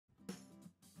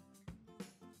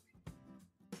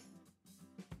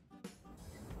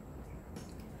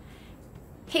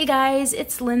Hey guys,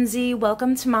 it's Lindsay.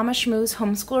 Welcome to Mama Shmoo's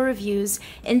Homeschool Reviews.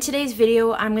 In today's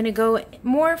video, I'm going to go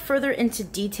more further into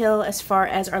detail as far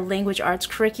as our language arts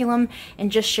curriculum and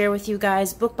just share with you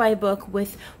guys book by book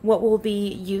with what we'll be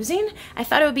using. I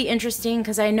thought it would be interesting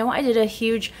because I know I did a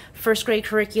huge first grade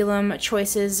curriculum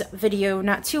choices video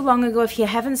not too long ago. If you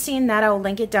haven't seen that, I'll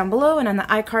link it down below and on the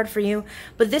iCard for you.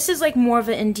 But this is like more of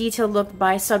an in-detail look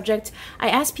by subject. I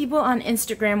asked people on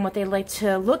Instagram what they like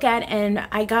to look at, and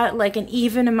I got like an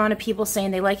even amount of people saying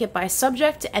they like it by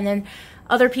subject, and then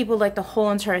other people like the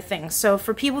whole entire thing. So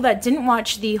for people that didn't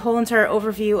watch the whole entire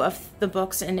overview of the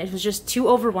books and it was just too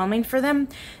overwhelming for them,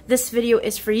 this video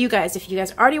is for you guys. If you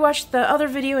guys already watched the other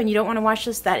video and you don't want to watch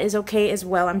this, that is okay as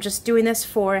well. I'm just doing this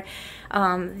for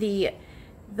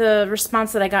the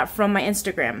response that I got from my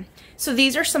Instagram. So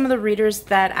these are some of the readers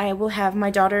that I will have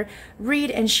my daughter read,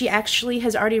 and she actually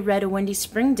has already read A Windy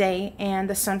Spring Day and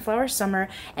The Sunflower Summer,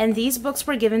 and these books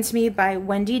were given to me by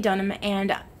Wendy Dunham,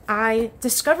 and I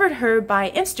discovered her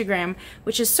by Instagram,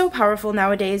 which is so powerful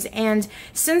nowadays. And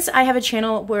since I have a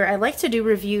channel where I like to do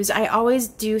reviews, I always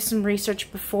do some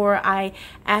research before I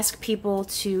ask people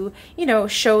to, you know,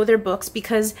 show their books,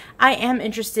 because I am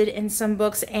interested in some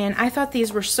books and I thought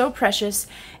these were so precious,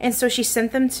 and so she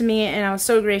sent them to me and I was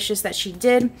so gracious that she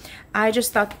did. I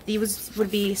just thought these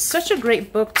would be such a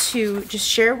great book to just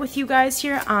share with you guys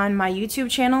here on my YouTube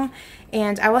channel.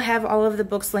 And I will have all of the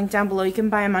books linked down below. You can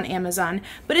buy them on Amazon.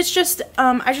 But it's just,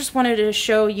 I just wanted to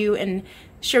show you and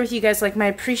share with you guys like my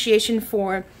appreciation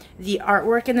for the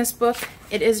artwork in this book.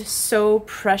 It is so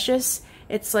precious.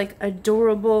 It's like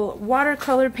adorable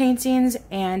watercolor paintings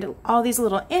and all these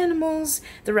little animals,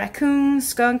 the raccoon,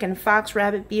 skunk, and fox,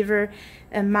 rabbit, beaver,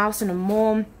 a mouse, and a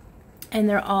mole. And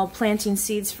they're all planting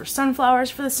seeds for sunflowers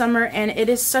for the summer, and it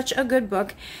is such a good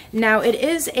book. Now, it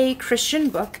is a Christian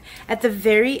book. At the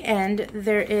very end,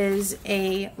 there is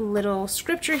a little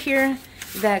scripture here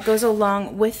that goes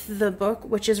along with the book,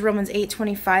 which is Romans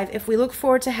 8:25. If we look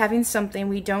forward to having something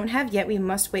we don't have yet, we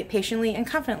must wait patiently and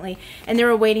confidently. And they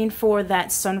were waiting for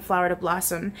that sunflower to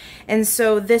blossom. And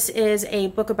so this is a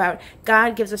book about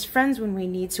God gives us friends when we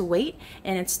need to wait,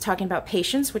 and it's talking about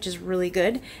patience, which is really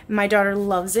good. My daughter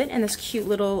loves it, and this cute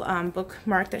little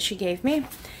bookmark that she gave me.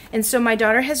 And so my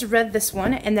daughter has read this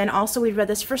one, and then also we read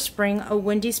this for spring, A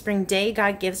Windy Spring Day,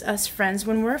 God Gives Us Friends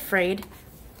When We're Afraid.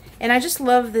 And I just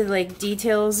love the like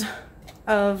details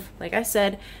of, like I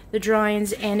said, the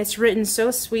drawings, and it's written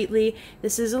so sweetly.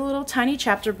 This is a little tiny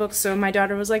chapter book, so my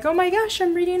daughter was like, oh my gosh,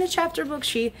 I'm reading a chapter book.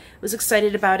 She was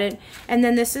excited about it. And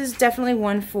then this is definitely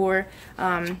one for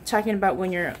talking about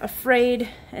when you're afraid,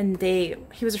 and he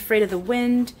was afraid of the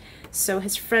wind, so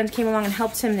his friend came along and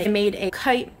helped him. They made a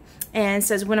kite, and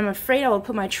says, when I'm afraid, I will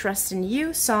put my trust in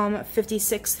you, Psalm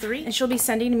 56:3. And she'll be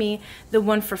sending me the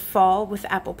one for fall with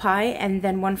apple pie, and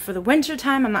then one for the winter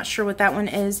time. I'm not sure what that one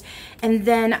is. And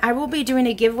then I will be doing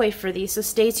a giveaway for these, so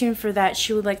stay tuned for that.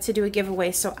 She would like to do a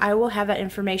giveaway, so I will have that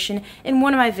information in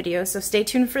one of my videos, so stay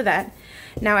tuned for that.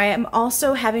 Now, I am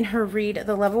also having her read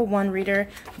the level 1 reader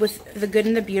with The Good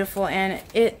and the Beautiful, and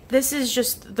this is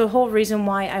just the whole reason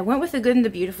why I went with The Good and the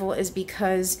Beautiful, is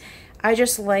because I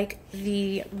just like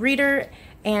the reader,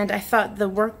 and I thought the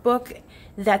workbook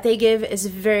that they give is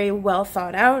very well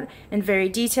thought out and very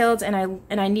detailed, and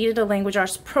I needed a language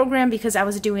arts program because I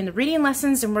was doing the reading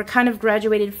lessons, and we're kind of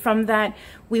graduated from that.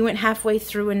 We went halfway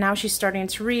through, and now she's starting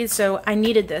to read, so I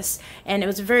needed this, and it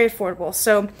was very affordable.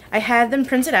 So I had them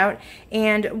printed out,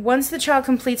 and once the child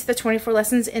completes the 24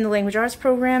 lessons in the language arts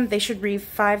program, they should read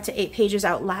 5 to 8 pages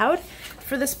out loud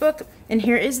for this book. And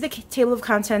here is the table of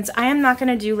contents. I am not going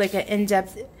to do like an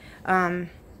in-depth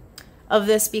of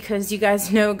this because you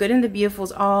guys know Good and the Beautiful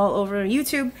is all over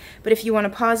YouTube, but if you want to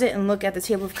pause it and look at the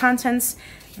table of contents.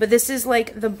 But this is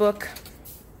like the book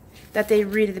that they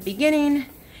read at the beginning,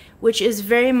 which is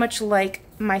very much like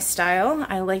my style.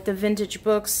 I like the vintage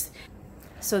books.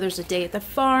 So there's A Day at the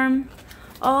Farm,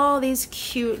 all these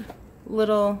cute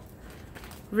little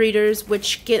readers,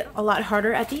 which get a lot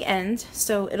harder at the end,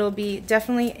 so it'll be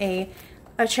definitely a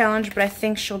challenge, but I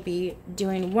think she'll be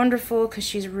doing wonderful because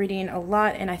she's reading a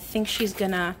lot, and I think she's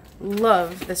gonna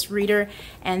love this reader,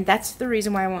 and that's the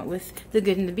reason why I went with The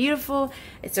Good and the Beautiful.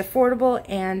 It's affordable,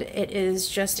 and it is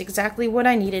just exactly what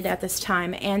I needed at this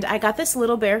time. And I got this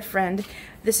Little Bear Friend.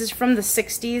 This is from the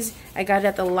 60s. I got it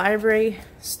at the library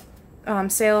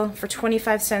sale for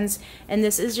 25 cents, and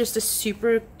this is just a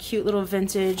super cute little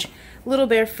vintage Little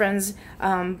Bear Friends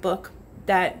book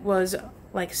that was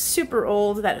like super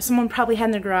old, that someone probably had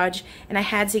in their garage, and I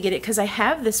had to get it because I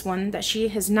have this one that she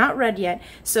has not read yet.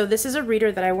 So this is a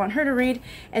reader that I want her to read,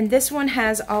 and this one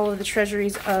has all of the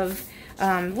treasuries of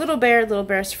Little Bear, Little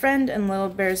Bear's Friend, and Little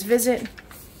Bear's Visit.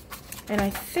 And I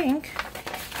think,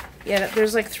 yeah,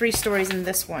 there's like 3 stories in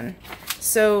this one.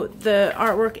 So the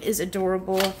artwork is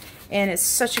adorable, and it's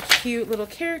such a cute little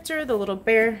character, the little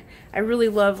bear. I really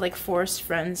love like forest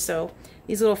friends, so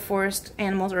these little forest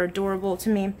animals are adorable to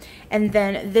me. And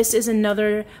then this is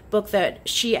another book that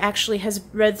she actually has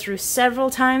read through several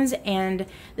times, and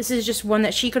this is just one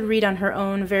that she could read on her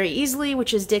own very easily,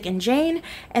 which is Dick and Jane.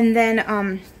 And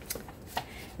then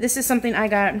this is something I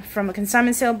got from a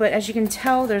consignment sale, but as you can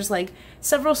tell, there's like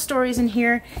several stories in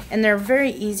here, and they're very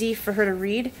easy for her to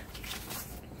read.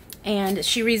 And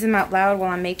she reads them out loud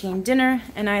while I'm making dinner,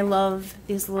 and I love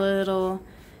these little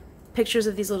pictures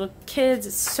of these little kids.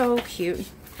 It's so cute.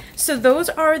 So those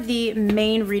are the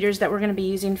main readers that we're going to be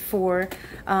using for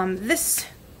this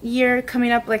year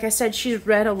coming up. Like I said, she's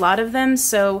read a lot of them,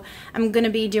 so I'm going to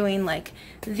be doing like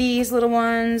these little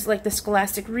ones, like the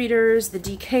Scholastic Readers, the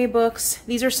DK books.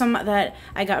 These are some that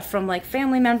I got from like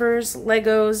family members,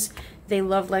 Legos. They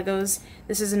love Legos.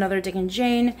 This is another Dick and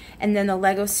Jane. And then the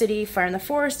Lego City, Fire in the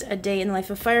Forest, A Day in the Life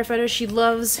of Firefighter. She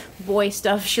loves boy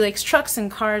stuff. She likes trucks and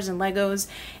cars and Legos,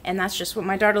 and that's just what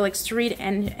my daughter likes to read.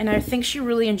 And I think she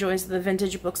really enjoys the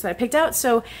vintage books that I picked out.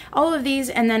 So all of these,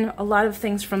 and then a lot of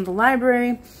things from the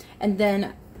library. And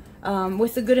then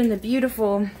with the Good and the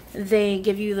Beautiful, they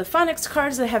give you the phonics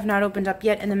cards that have not opened up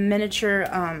yet, and the miniature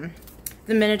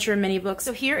mini books.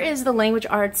 So here is the Language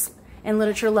Arts and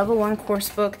Literature Level 1 course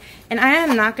book, and I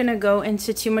am not going to go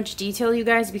into too much detail, you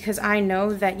guys, because I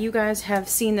know that you guys have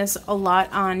seen this a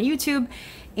lot on YouTube,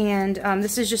 and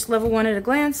this is just Level 1 at a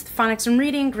glance: phonics and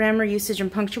reading, grammar, usage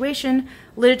and punctuation,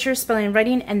 literature, spelling and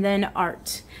writing, and then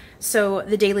art. So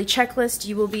the daily checklist,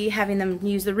 you will be having them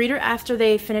use the reader after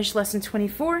they finish lesson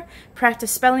 24,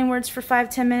 practice spelling words for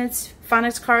 5-10 minutes,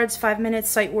 phonics cards 5 minutes,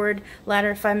 sight word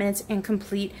ladder 5 minutes, and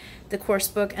complete the course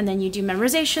book. And then you do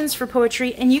memorizations for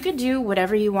poetry, and you could do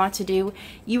whatever you want to do.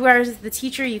 You are the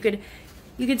teacher, you could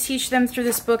teach them through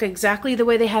this book exactly the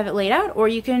way they have it laid out, or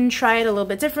you can try it a little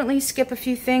bit differently, skip a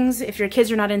few things. If your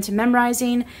kids are not into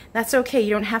memorizing, that's okay.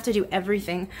 You don't have to do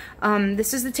everything.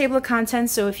 This is the table of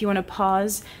contents, so if you want to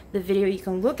pause the video, you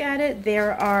can look at it.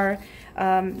 There are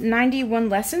 91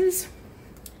 lessons,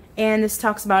 and this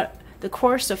talks about the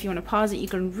course, so if you want to pause it, you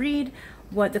can read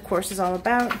what the course is all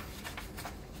about.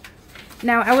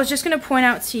 Now, I was just going to point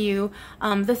out to you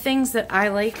the things that I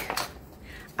like.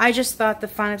 I just thought the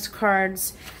phonics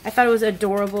cards, I thought it was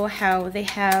adorable how they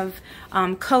have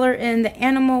color in the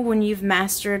animal when you've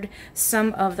mastered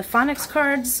some of the phonics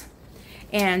cards,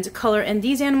 and color in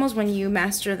these animals when you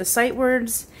master the sight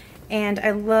words. And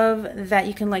I love that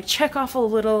you can like check off a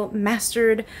little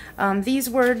mastered these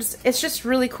words. It's just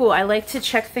really cool. I like to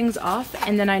check things off,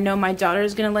 and then I know my daughter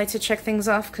is gonna like to check things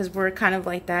off because we're kind of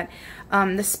like that.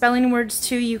 The spelling words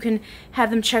too, you can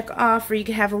have them check off, or you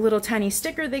can have a little tiny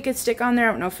sticker they could stick on there.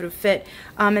 I don't know if it'll fit.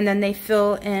 And then they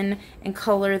fill in and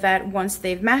color that once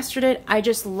they've mastered it. I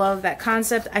just love that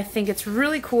concept. I think it's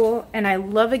really cool, and I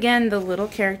love, again, the little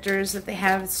characters that they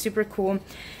have. It's super cool.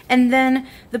 And then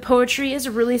the poetry is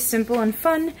really simple and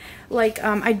fun. Like,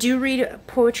 I do read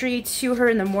poetry to her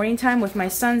in the morning time with my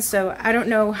son, so I don't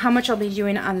know how much I'll be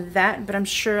doing on that, but I'm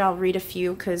sure I'll read a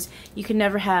few, because you can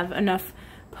never have enough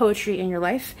poetry in your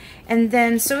life. And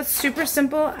then, so it's super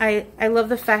simple. I love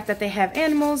the fact that they have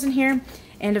animals in here,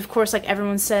 and of course, like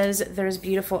everyone says, there's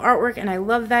beautiful artwork, and I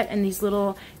love that, and these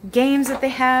little games that they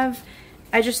have.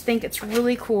 I just think it's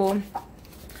really cool.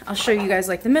 I'll show you guys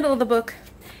like the middle of the book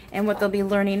and what they'll be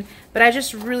learning, but I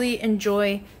just really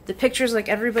enjoy the pictures. Like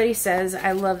everybody says,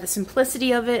 I love the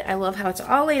simplicity of it. I love how it's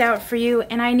all laid out for you,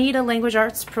 and I need a language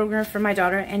arts program for my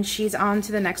daughter, and she's on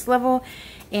to the next level.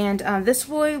 And this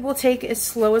will take as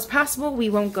slow as possible. We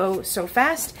won't go so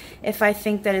fast. If I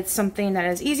think that it's something that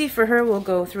is easy for her, we'll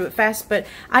go through it fast, but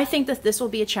I think that this will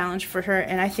be a challenge for her,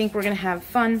 and I think we're gonna have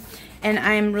fun, and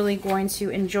I'm really going to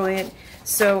enjoy it.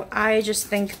 So I just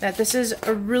think that this is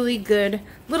a really good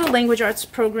little language arts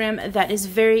program that is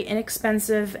very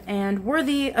inexpensive and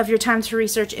worthy of your time to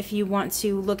research if you want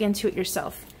to look into it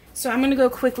yourself. So I'm going to go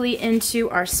quickly into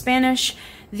our Spanish.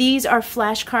 These are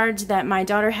flashcards that my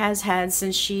daughter has had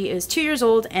since she is 2 years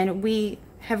old, and we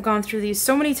have gone through these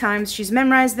so many times. She's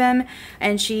memorized them,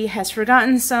 and she has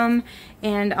forgotten some,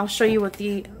 and I'll show you what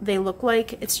they look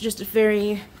like. It's just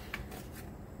very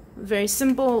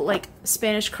simple, like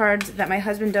Spanish cards that my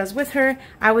husband does with her.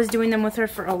 I was doing them with her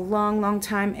for a long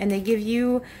time, and they give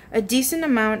you a decent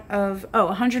amount of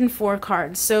 104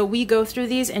 cards. So we go through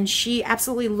these, and she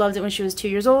absolutely loved it when she was 2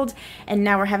 years old, and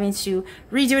now we're having to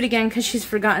redo it again because she's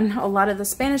forgotten a lot of the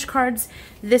Spanish cards.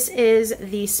 This is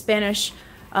the Spanish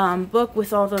book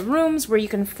with all the rooms where you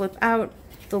can flip out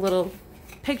the little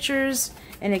pictures,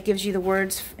 and it gives you the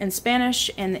words in Spanish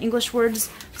and the English words.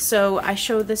 So I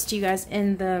showed this to you guys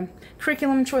in the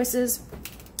curriculum choices.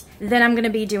 Then I'm going to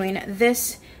be doing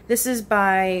this. This is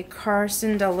by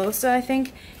Carson Delosa, I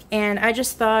think, and I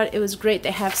just thought it was great.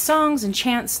 They have songs and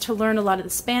chants to learn a lot of the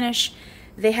Spanish.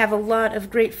 They have a lot of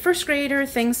great first grader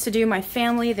things to do. My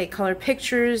family, they color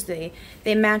pictures, they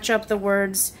match up the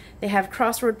words, they have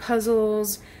crossword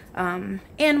puzzles,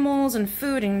 animals and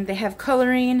food, and they have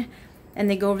coloring, and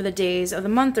they go over the days of the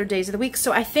month or days of the week.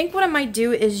 So I think what I might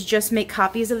do is just make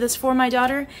copies of this for my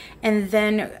daughter, and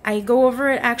then I go over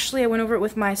it. Actually, I went over it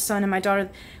with my son and my daughter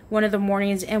one of the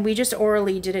mornings, and we just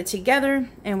orally did it together,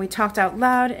 and we talked out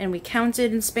loud, and we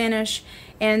counted in Spanish,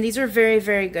 and these are very,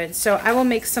 very good. So I will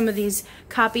make some of these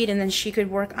copied, and then she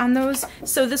could work on those.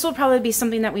 So this will probably be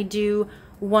something that we do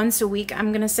once a week.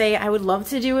 I'm gonna say I would love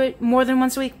to do it more than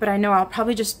once a week, but I know I'll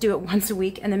probably just do it once a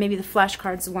week, and then maybe the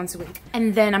flashcards once a week.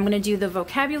 And then I'm gonna do the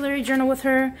vocabulary journal with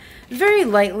her very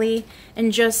lightly,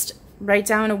 and just write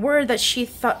down a word that she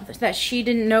thought that she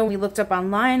didn't know. We looked up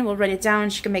online, we'll write it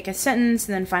down, she can make a sentence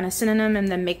and then find a synonym and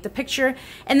then make the picture.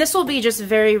 And this will be just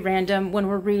very random when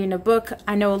we're reading a book.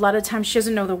 I know a lot of times she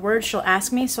doesn't know the word, she'll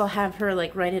ask me, so I'll have her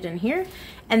like write it in here.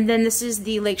 And then this is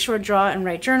the Lakeshore Draw and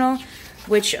Write Journal,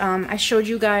 which I showed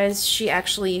you guys. She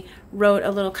actually wrote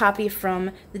a little copy from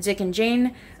the Dick and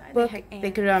Jane book.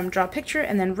 They could draw a picture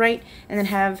and then write, and then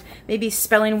have maybe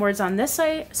spelling words on this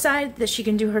side that she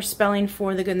can do her spelling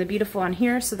for the good and the beautiful on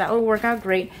here, so that will work out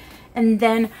great. And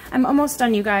then I'm almost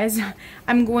done, you guys.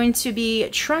 I'm going to be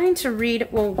trying to read,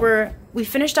 well, we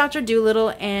finished Dr.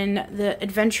 Dolittle and the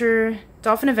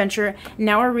Dolphin Adventure.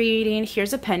 Now we're reading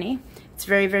Here's a Penny. It's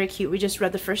very, very cute. We just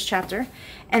read the first chapter.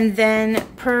 And then,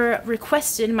 per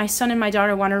requested, my son and my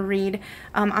daughter want to read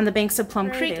On the Banks of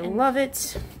Plum Creek. They love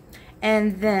it.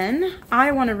 And then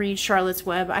I want to read Charlotte's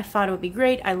Web. I thought it would be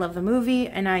great. I love the movie,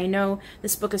 and I know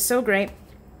this book is so great.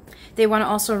 They want to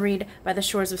also read By the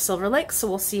Shores of Silver Lake, so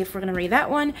we'll see if we're going to read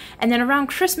that one. And then around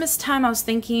Christmas time, I was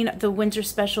thinking the winter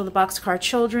special, The Boxcar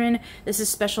Children. This is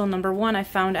special number 1 I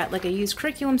found at like a used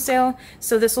curriculum sale,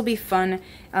 so this will be fun.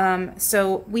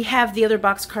 So we have the other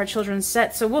Boxcar Children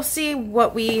set, so we'll see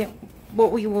what we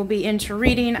will be into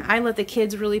reading. I let the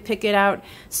kids really pick it out,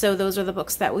 so those are the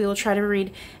books that we will try to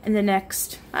read in the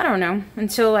next, I don't know,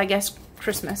 until I guess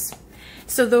Christmas.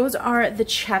 So those are the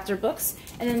chapter books.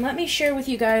 And then let me share with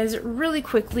you guys really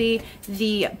quickly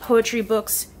the poetry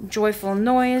books, Joyful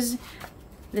Noise.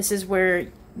 This is where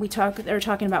they're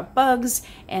talking about bugs,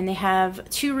 and they have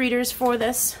 2 readers for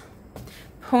this.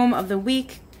 Poem of the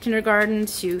Week, kindergarten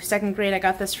to 2nd grade. I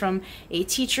got this from a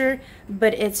teacher,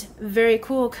 but it's very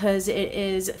cool because it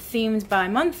is themed by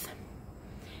month,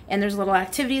 and there's little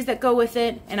activities that go with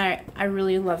it, and I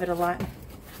really love it a lot.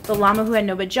 The Llama Who Had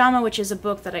No Pajama, which is a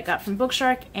book that I got from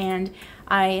Bookshark, and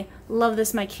I love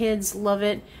this. My kids love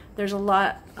it. There's a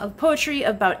lot of poetry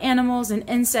about animals and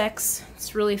insects.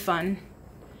 It's really fun.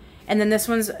 And then this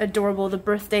one's adorable, The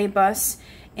Birthday Bus,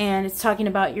 and it's talking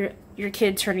about your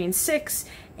kid turning 6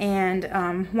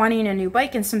 and wanting a new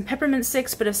bike and some peppermint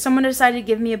sticks, but if someone decided to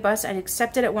give me a bus, I'd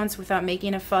accept it at once without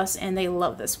making a fuss, and they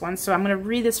love this one. So I'm going to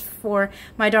read this for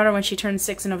my daughter when she turns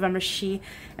 6 in November. She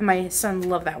and my son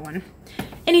love that one.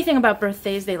 Anything about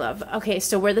birthdays, they love. Okay,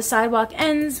 so Where the Sidewalk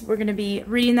Ends, we're going to be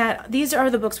reading that. These are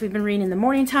the books we've been reading in the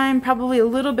morning time, probably a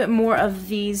little bit more of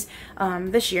these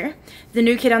this year. The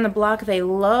New Kid on the Block, they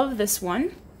love this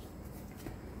one.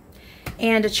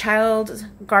 And A Child's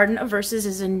Garden of Verses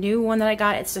is a new one that I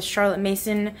got. It's the Charlotte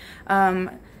Mason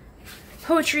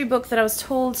poetry book that I was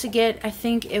told to get. I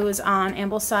think it was on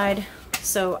Ambleside,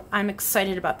 so I'm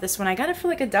excited about this one. I got it for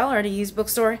like $1 at a used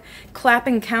bookstore. Clap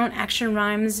and Count Action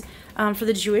Rhymes for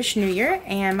the Jewish New Year,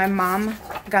 and my mom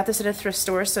got this at a thrift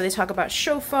store. So they talk about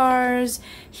shofars,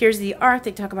 Here's the Ark,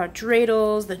 they talk about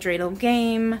dreidels, the dreidel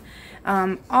game,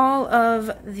 all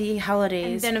of the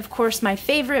holidays. And then of course my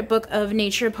favorite book of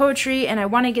nature poetry, and I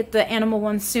want to get the animal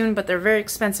one soon, but they're very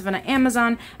expensive on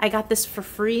Amazon. I got this for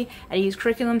free at a used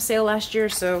curriculum sale last year,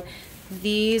 so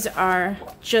these are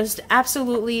just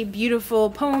absolutely beautiful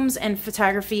poems and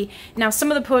photography. Now,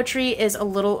 some of the poetry is a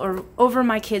little over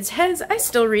my kids' heads. I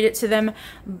still read it to them,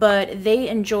 but they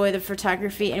enjoy the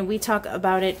photography, and we talk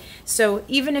about it. So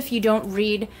even if you don't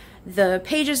read the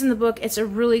pages in the book, it's a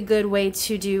really good way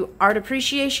to do art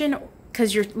appreciation,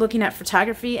 because you're looking at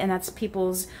photography, and that's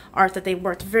people's art that they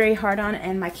worked very hard on,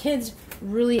 and my kids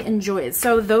really enjoy it.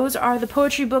 So those are the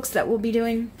poetry books that we'll be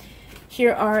doing.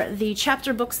 Here are the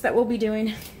chapter books that we'll be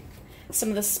doing. Some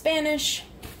of the Spanish.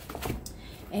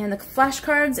 and the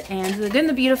flashcards and the Good and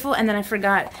the Beautiful, and then I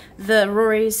forgot the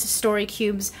Rory's story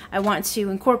cubes. I want to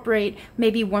incorporate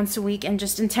maybe once a week and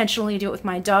just intentionally do it with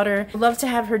my daughter. I'd love to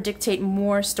have her dictate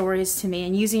more stories to me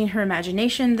and using her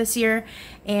imagination this year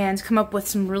and come up with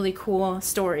some really cool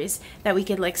stories that we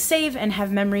could like save and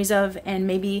have memories of, and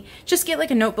maybe just get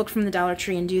like a notebook from the Dollar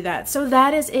Tree and do that. So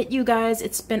that is it, you guys.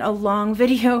 It's been a long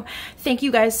video. Thank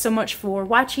you guys so much for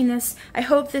watching this. I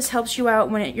hope this helps you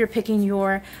out when you're picking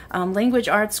your language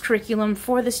arts curriculum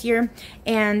for this year.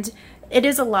 And it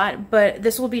is a lot, but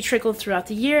this will be trickled throughout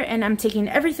the year, and I'm taking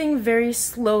everything very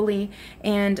slowly.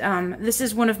 And this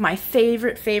is one of my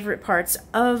favorite parts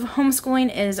of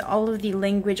homeschooling, is all of the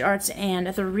language arts and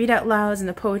the read out louds and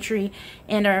the poetry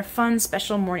and our fun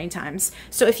special morning times.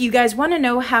 So if you guys want to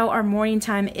know how our morning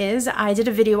time is, I did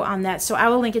a video on that, so I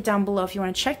will link it down below if you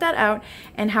want to check that out,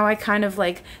 and how I kind of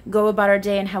like go about our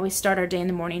day and how we start our day in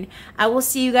the morning. I will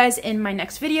see you guys in my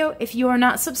next video. If you are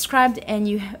not subscribed and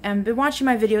you have been watching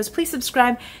my videos, please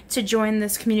subscribe to join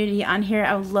this community on here.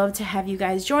 I would love to have you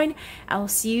guys join. I will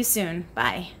see you soon.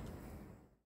 Bye.